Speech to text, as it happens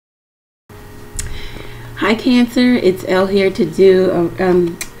Hi Cancer, it's Elle here to do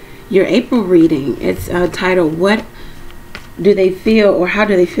your April reading. It's titled, What Do They Feel, or How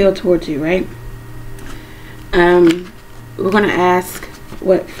Do They Feel Towards You, right? We're going to ask,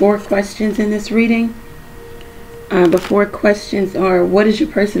 4 questions in this reading. The 4 questions are, what is your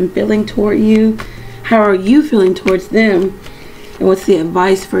person feeling toward you? How are you feeling towards them? And what's the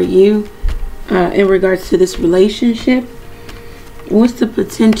advice for you in regards to this relationship? What's the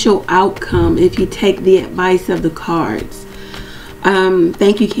potential outcome if you take the advice of the cards?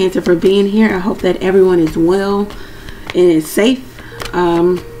 Thank you, Cancer, for being here. I hope that everyone is well and is safe.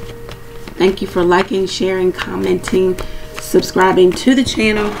 Thank you for liking, sharing, commenting, subscribing to the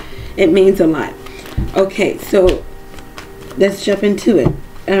channel. It means a lot. Okay, so let's jump into it.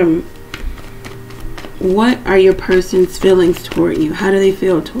 What are your person's feelings toward you? How do they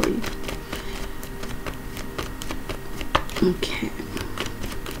feel toward you? Okay.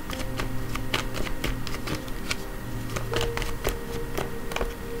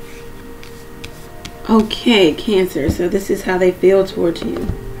 Okay, Cancer, so this is how they feel towards you,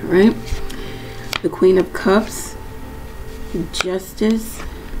 all right? The Queen of Cups, Justice,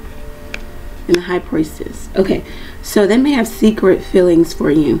 and the High Priestess. Okay, so they may have secret feelings for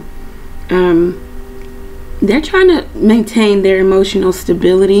you. They're trying to maintain their emotional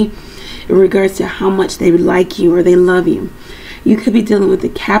stability in regards to how much they like you or they love you. You could be dealing with a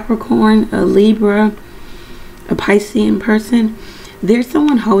Capricorn, a Libra, a Piscean person. There's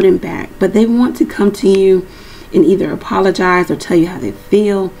someone holding back, but they want to come to you and either apologize or tell you how they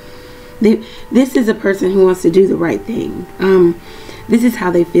feel. This is a person who wants to do the right thing. This is how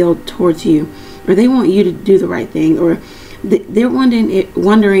they feel towards you, or they want you to do the right thing, or they're wondering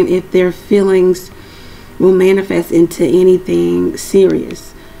if their feelings will manifest into anything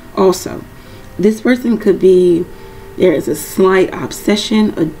serious. Also, this person could be, there is a slight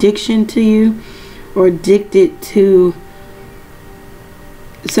obsession, addiction to you, or addicted to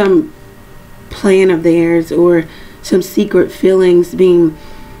some plan of theirs, or some secret feelings being,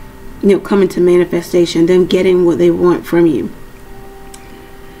 coming to manifestation, them getting what they want from you.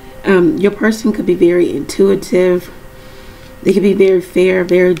 Your person could be very intuitive. They could be very fair,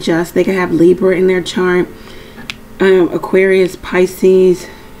 very just. They could have Libra in their chart, Aquarius, Pisces,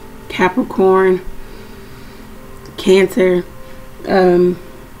 Capricorn, Cancer.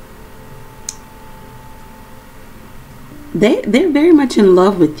 They're very much in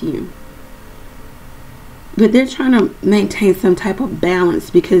love with you, but they're trying to maintain some type of balance,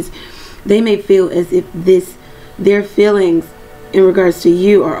 because they may feel as if their feelings in regards to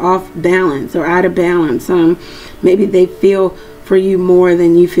you are off balance or out of balance. Maybe they feel for you more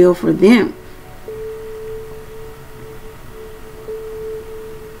than you feel for them.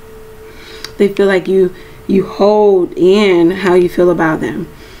 They feel like you hold in how you feel about them.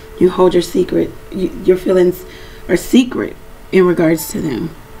 You hold your secret. Your feelings are secret in regards to them.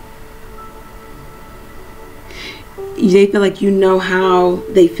 They feel like you know how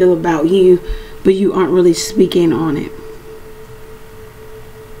they feel about you, but you aren't really speaking on it.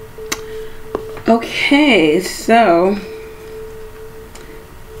 Okay, so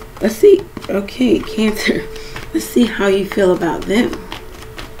let's see. Okay, Cancer, let's see how you feel about them.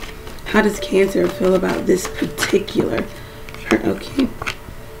 How does Cancer feel about this particular? Okay,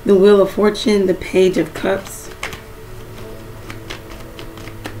 the Wheel of Fortune, the Page of Cups,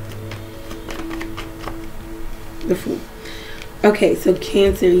 the Fool. Okay, so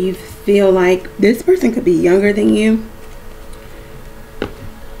Cancer, you feel like this person could be younger than you.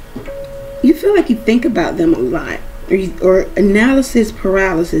 You feel like you think about them a lot, or analysis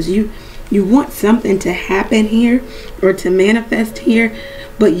paralysis. You want something to happen here or to manifest here,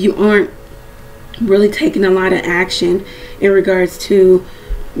 but you aren't really taking a lot of action in regards to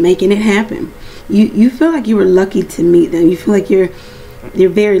making it happen. You feel like you were lucky to meet them. You feel like you're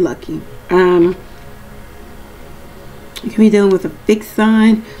very lucky. You can be dealing with a fixed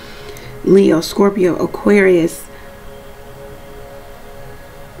sign, Leo, Scorpio, Aquarius.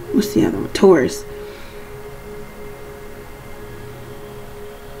 What's the other one? Taurus.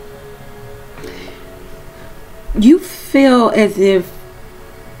 You feel as if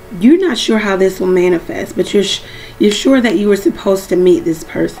you're not sure how this will manifest, but you're sure that you were supposed to meet this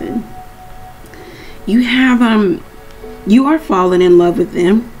person. You have you are falling in love with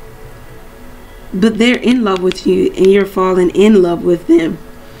them, but they're in love with you and you're falling in love with them.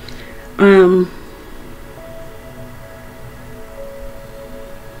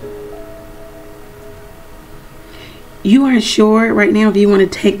 You aren't sure right now if you want to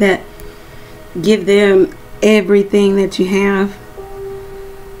take that, give them everything that you have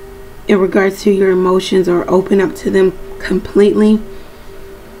in regards to your emotions, or open up to them completely.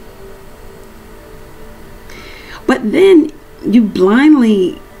 But then you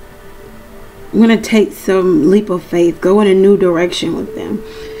blindly want to take some leap of faith, go in a new direction with them.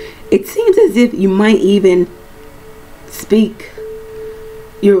 It seems as if you might even speak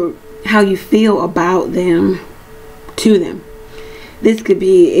how you feel about them to them. This could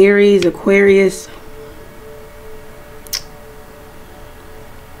be Aries, Aquarius.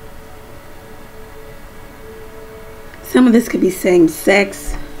 Some of this could be same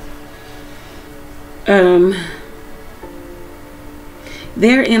sex.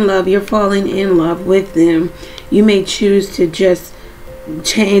 They're in love. You're falling in love with them. You may choose to just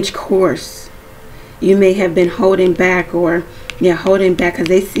change course. You may have been holding back, or holding back because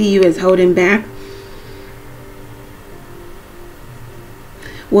they see you as holding back.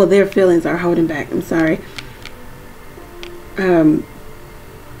 Well, their feelings are holding back. I'm sorry.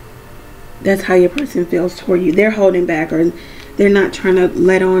 That's how your person feels toward you. They're holding back, or they're not trying to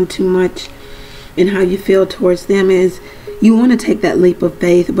let on too much. And how you feel towards them is you want to take that leap of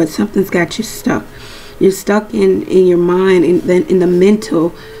faith, but something's got you stuck. You're stuck in your mind, in the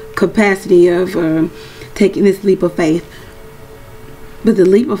mental capacity of taking this leap of faith. But the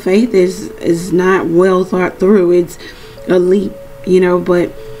leap of faith is not well thought through. It's a leap,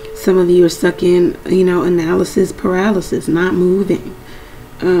 but some of you are stuck in, analysis paralysis, not moving.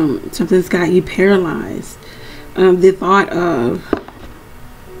 Something's got you paralyzed. The thought of,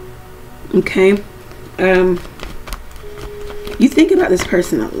 okay, you think about this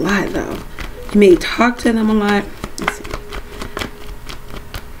person a lot, though. You may talk to them a lot.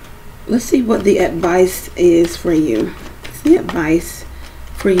 Let's see what the advice is for you. What's the advice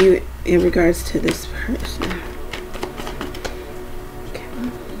for you in regards to this person? Okay.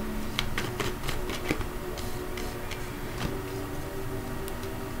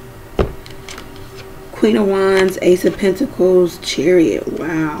 Queen of Wands, Ace of Pentacles, Chariot.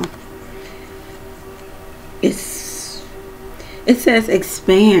 Wow. It says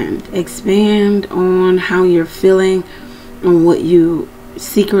expand on how you're feeling, on what you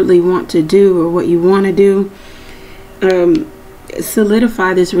secretly want to do or what you want to do.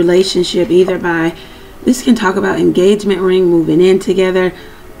 Solidify this relationship either by, this can talk about engagement ring, moving in together,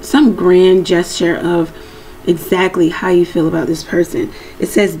 some grand gesture of exactly how you feel about this person. It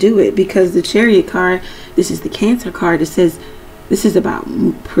says do it, because the Chariot card, this is the Cancer card. It says this is about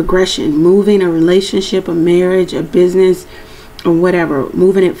progression, moving a relationship, a marriage, a business, or whatever,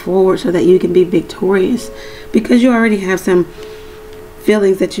 moving it forward so that you can be victorious, because you already have some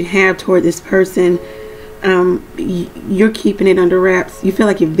feelings that you have toward this person. You're keeping it under wraps. You feel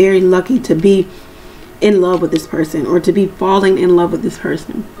like you're very lucky to be in love with this person, or to be falling in love with this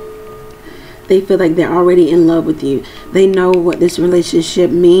person. They feel like they're already in love with you. They know what this relationship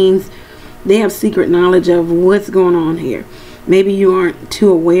means. They have secret knowledge of what's going on here. Maybe you aren't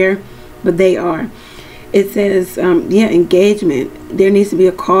too aware, but they are. It says, engagement. There needs to be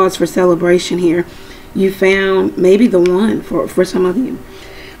a cause for celebration here. You found maybe the one for some of you.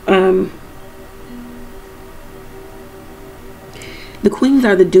 The queens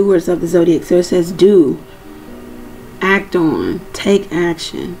are the doers of the zodiac. So it says do, act on, take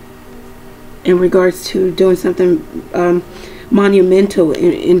action in regards to doing something monumental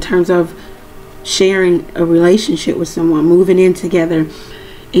in terms of sharing a relationship with someone, moving in together,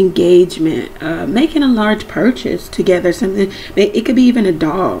 engagement, making a large purchase together, something. It could be even a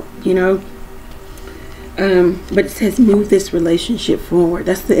dog, but it says move this relationship forward.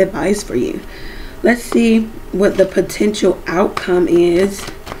 That's the advice for you. Let's see what the potential outcome is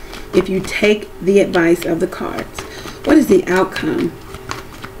if you take the advice of the cards. What is the outcome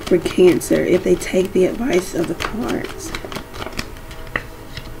for Cancer if they take the advice of the cards?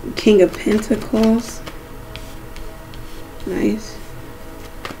 King of Pentacles. Nice.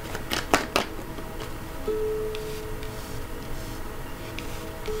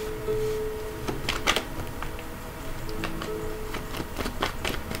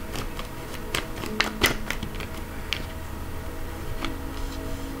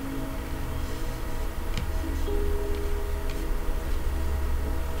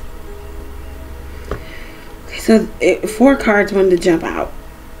 So 4 cards wanted to jump out.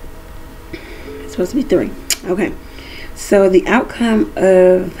 It's supposed to be 3. Okay. So the outcome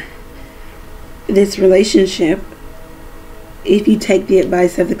of this relationship, if you take the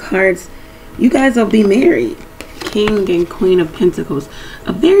advice of the cards, you guys will be married. King and Queen of Pentacles.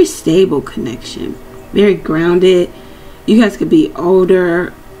 A very stable connection. Very grounded. You guys could be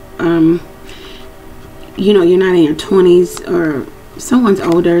older. You're not in your 20s, or someone's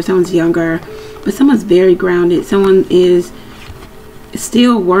older, someone's younger. But someone's very grounded. Someone is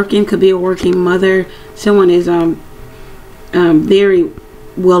still working. Could be a working mother. Someone is very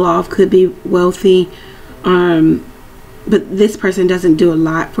well off. Could be wealthy. But this person doesn't do a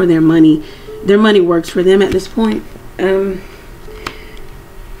lot for their money. Their money works for them at this point.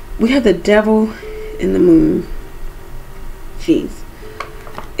 We have the Devil and the Moon. Jeez.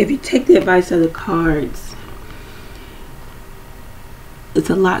 If you take the advice of the cards, it's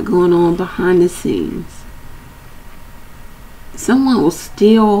a lot going on behind the scenes. Someone will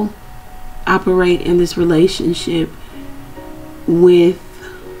still operate in this relationship with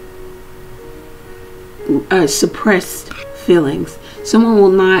suppressed feelings. Someone will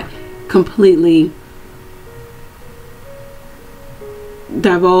not completely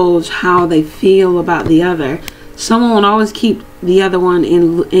divulge how they feel about the other. Someone will always keep the other one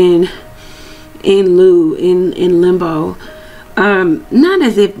in limbo. Not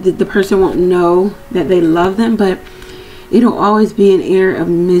as if the person won't know that they love them, but it'll always be an air of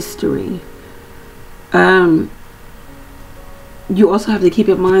mystery. You also have to keep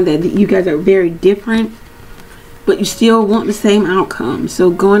in mind that you guys are very different, but you still want the same outcome. So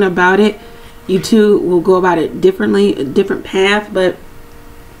going about it, you two will go about it differently, a different path, but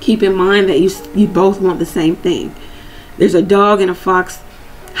keep in mind that you both want the same thing. There's a dog and a fox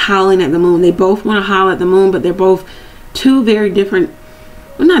howling at the moon. They both want to howl at the moon, but they're both two very different,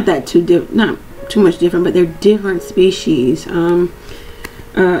 well, not too much different, but they're different species of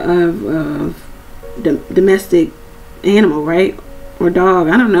domestic animal, right? Or dog,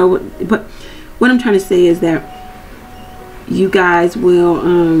 I don't know, but what I'm trying to say is that you guys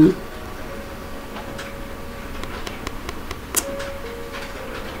will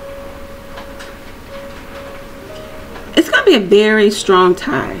it's gonna be a very strong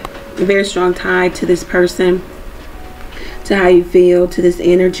tie to this person, to how you feel, to this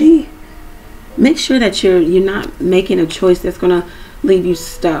energy. Make sure that you're not making a choice that's gonna leave you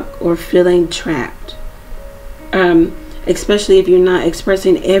stuck or feeling trapped. Especially if you're not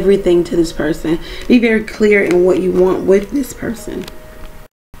expressing everything to this person. Be very clear in what you want with this person.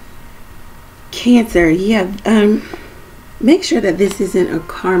 Cancer, yeah. Make sure that this isn't a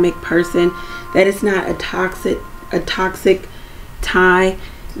karmic person, that it's not a toxic tie,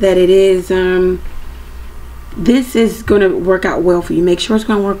 that it is this is going to work out well for you. Make sure it's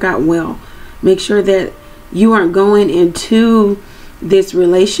going to work out well. Make sure that you aren't going into this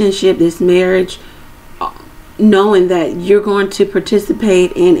relationship, this marriage, knowing that you're going to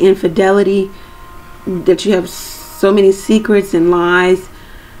participate in infidelity, that you have so many secrets and lies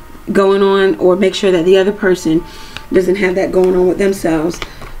going on, or make sure that the other person doesn't have that going on with themselves,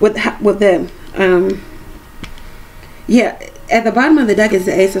 with them. Yeah, at the bottom of the deck is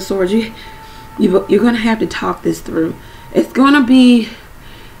the Ace of Swords. You're going to have to talk this through. It's going to be,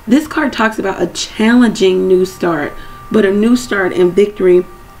 this card talks about a challenging new start, but a new start and victory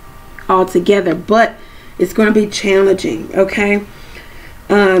altogether. But it's going to be challenging, okay?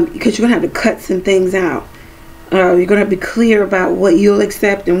 Because you're going to have to cut some things out. You're going to have to be clear about what you'll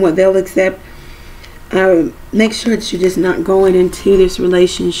accept and what they'll accept. Make sure that you're just not going into this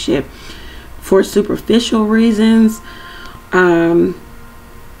relationship for superficial reasons.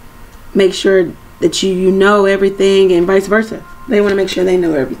 Make sure that you know everything, and vice versa. They want to make sure they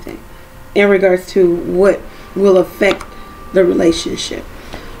know everything in regards to what will affect the relationship.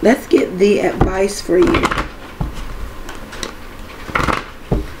 Let's get the advice for you.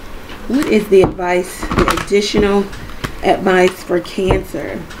 What is the advice, the additional advice for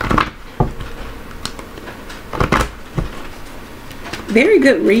Cancer? Very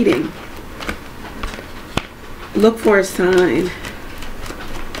good reading. Look for a sign.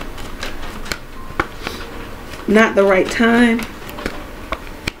 Not the right time.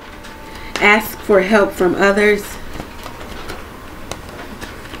 Ask for help from others.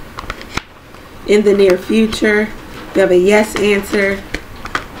 In the near future, you have a yes answer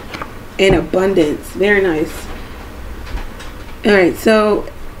and abundance. Very nice. Alright,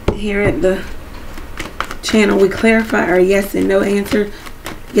 so here at the channel we clarify our yes and no answer.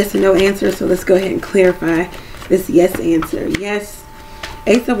 Yes and no answer. So let's go ahead and clarify this yes answer. Yes.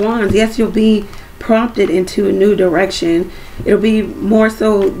 Ace of Wands. Yes, you'll be prompted into a new direction. It'll be more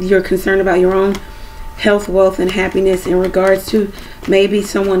so you're concerned about your own health, wealth, and happiness in regards to maybe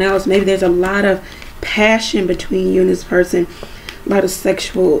someone else. Maybe there's a lot of passion between you and this person, a lot of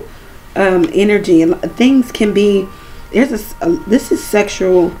sexual energy, and things can be, this is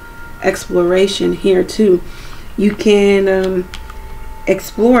sexual exploration here too. You can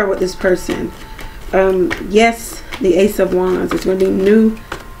explore with this person. Yes, the Ace of Wands. It's going to be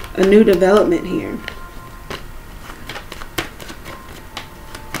a new development here.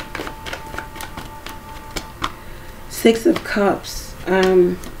 Six of Cups.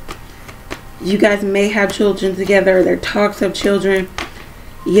 You guys may have children together. There are talks of children.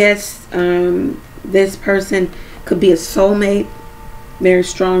 Yes, This person could be a soulmate, very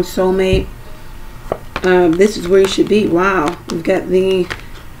strong soulmate. This is where you should be. Wow, we've got the,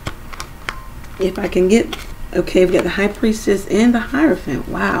 if I can get, okay, we've got the High Priestess and the Hierophant.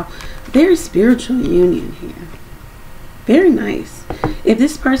 Wow, very spiritual union here. Very nice. If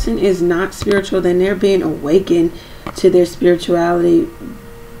this person is not spiritual, then they're being awakened to their spirituality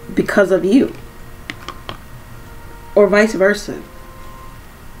because of you, or vice versa.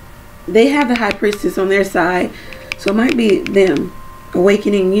 They have the High Priestess on their side, so it might be them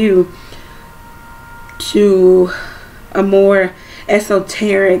awakening you to a more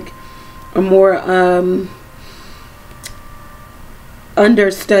esoteric, a more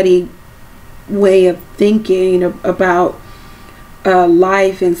understudied way of thinking about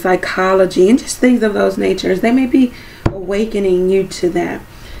life and psychology and just things of those natures. They may be awakening you to that.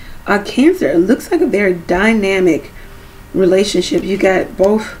 Cancer, it looks like a very dynamic relationship. You got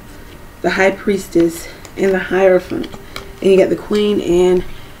both the High Priestess and the Hierophant, and you got the Queen and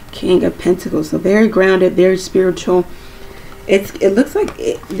King of Pentacles. So very grounded, very spiritual. It looks like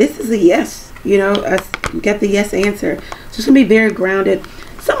this is a yes. You know, you got the yes answer. So it's gonna be very grounded.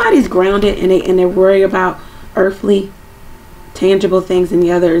 Somebody's grounded and they're worried about earthly, tangible things, and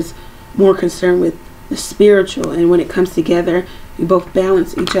the other is more concerned with the spiritual. And when it comes together, you both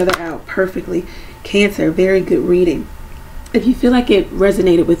balance each other out perfectly. Cancer, very good reading. If you feel like it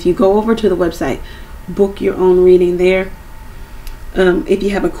resonated with you, go over to the website, book your own reading there. If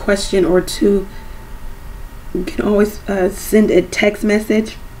you have a question or two, you can always send a text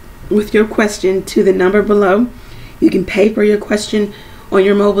message with your question to the number below. You can pay for your question on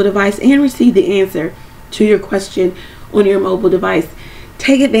your mobile device and receive the answer to your question on your mobile device.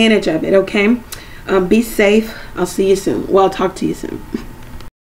 Take advantage of it, okay? Be safe. I'll see you soon. Well, I'll talk to you soon.